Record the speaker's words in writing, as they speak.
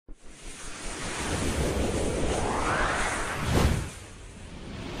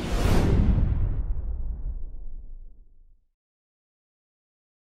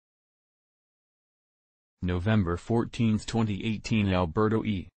November 14, 2018. Alberto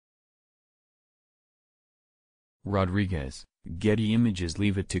E. Rodriguez, Getty Images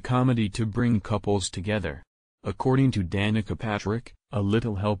Leave it to comedy to bring couples together. According to Danica Patrick, a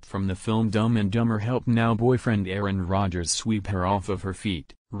little help from the film Dumb and Dumber helped now boyfriend Aaron Rodgers sweep her off of her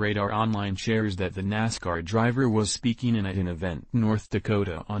feet. Radar Online shares that the NASCAR driver was speaking at an event in North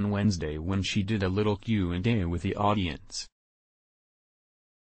Dakota on Wednesday when she did a little Q&A with the audience.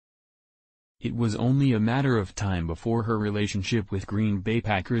 It was only a matter of time before her relationship with Green Bay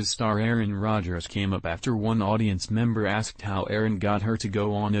Packers star Aaron Rodgers came up after one audience member asked how Aaron got her to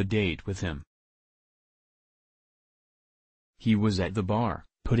go on a date with him. "He was at the bar,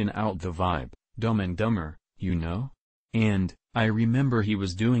 putting out the vibe, Dumb and Dumber, you know? And, I remember he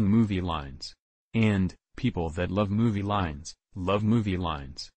was doing movie lines. And, people that love movie lines, love movie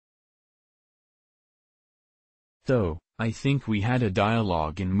lines. So, I think we had a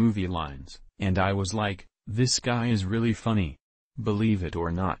dialogue in movie lines, and I was like, this guy is really funny." Believe it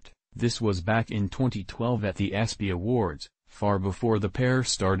or not, this was back in 2012 at the ESPY Awards, far before the pair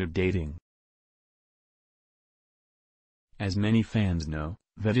started dating. As many fans know,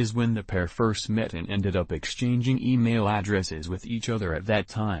 that is when the pair first met and ended up exchanging email addresses with each other at that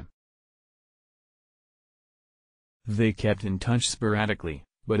time. They kept in touch sporadically,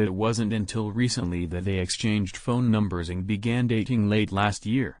 but it wasn't until recently that they exchanged phone numbers and began dating late last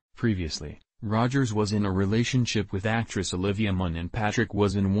year. Previously, Rodgers was in a relationship with actress Olivia Munn and Patrick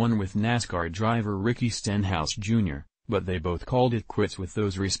was in one with NASCAR driver Ricky Stenhouse Jr., but they both called it quits with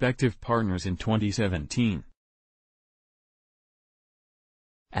those respective partners in 2017.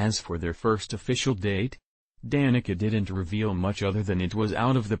 As for their first official date, Danica didn't reveal much other than it was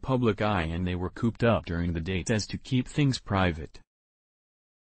out of the public eye and they were cooped up during the date as to keep things private.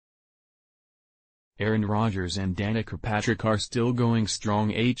 Aaron Rodgers and Danica Patrick are still going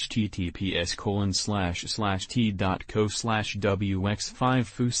strong.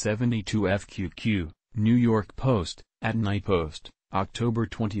 https://t.co/wx5fu72fqq, New York Post, at Night Post, October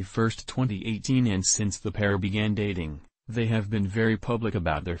 21, 2018. And since the pair began dating, they have been very public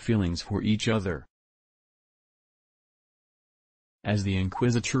about their feelings for each other. As the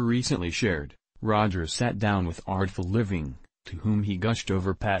Inquisitor recently shared, Rodgers sat down with Artful Living, to whom he gushed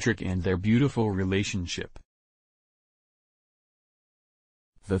over Patrick and their beautiful relationship.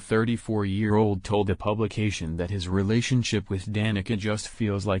 The 34-year-old told the publication that his relationship with Danica just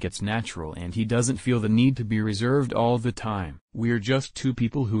feels like it's natural and he doesn't feel the need to be reserved all the time. "We're just two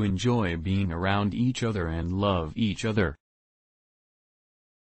people who enjoy being around each other and love each other.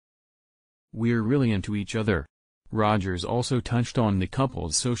 We're really into each other." Rodgers also touched on the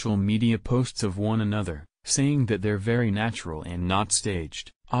couple's social media posts of one another, saying that they're very natural and not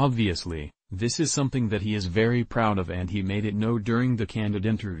staged. Obviously, this is something that he is very proud of and he made it known during the candid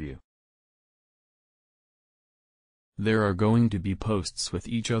interview. "There are going to be posts with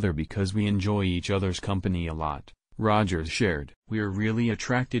each other because we enjoy each other's company a lot," Rodgers shared. "We're really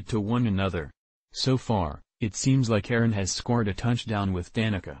attracted to one another. So far, it seems like Aaron has scored a touchdown with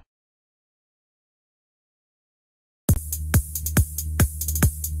Danica.